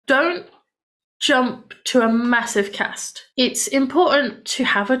don't jump to a massive cast. It's important to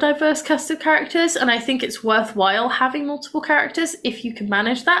have a diverse cast of characters, and I think it's worthwhile having multiple characters if you can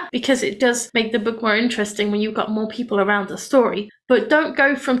manage that, because it does make the book more interesting when you've got more people around the story. But don't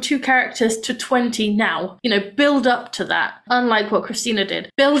go from 2 characters to 20 now. Build up to that, unlike what Christina did.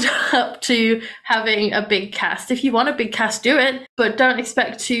 Build up to having a big cast. If you want a big cast, do it, but don't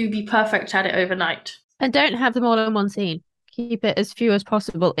expect to be perfect at it overnight. And don't have them all in one scene. Keep it as few as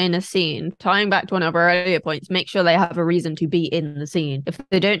possible in a scene. Tying back to one of our earlier points, make sure they have a reason to be in the scene. If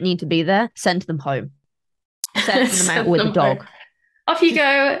they don't need to be there, send them home. Send them out with a dog. Off you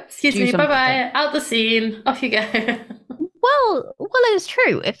go. Excuse me. Bye-bye. Out the scene. Off you go. Well, it's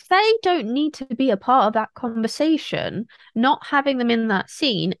true. If they don't need to be a part of that conversation, not having them in that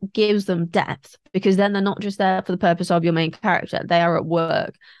scene gives them depth, because then they're not just there for the purpose of your main character. They are at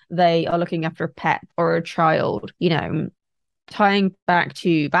work. They are looking after a pet or a child, Tying back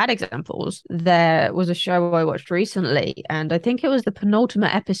to bad examples, there was a show I watched recently, and I think it was the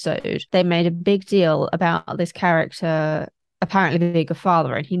penultimate episode. They made a big deal about this character apparently being a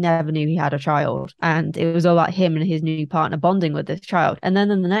father, and he never knew he had a child. And it was all about him and his new partner bonding with this child. And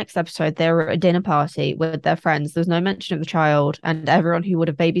then in the next episode, they were at a dinner party with their friends. There was no mention of the child, and everyone who would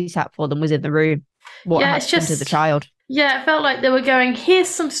have babysat for them was in the room. What happened to the child? Yeah, it felt like they were going, here's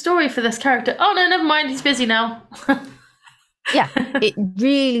some story for this character. Oh, no, never mind. He's busy now. Yeah, it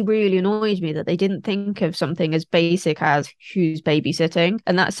really, really annoyed me that they didn't think of something as basic as who's babysitting.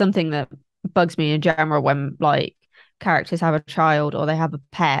 And that's something that bugs me in general when, characters have a child or they have a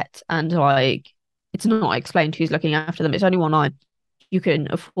pet and, it's not explained who's looking after them. It's only one line. You can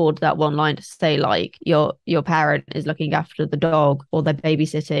afford that one line to say, your parent is looking after the dog, or they're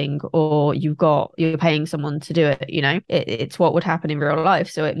babysitting, or you're paying someone to do it. It's what would happen in real life,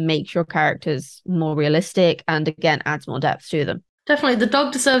 so it makes your characters more realistic and, again, adds more depth to them. Definitely, the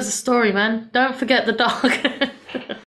dog deserves a story, man. Don't forget the dog.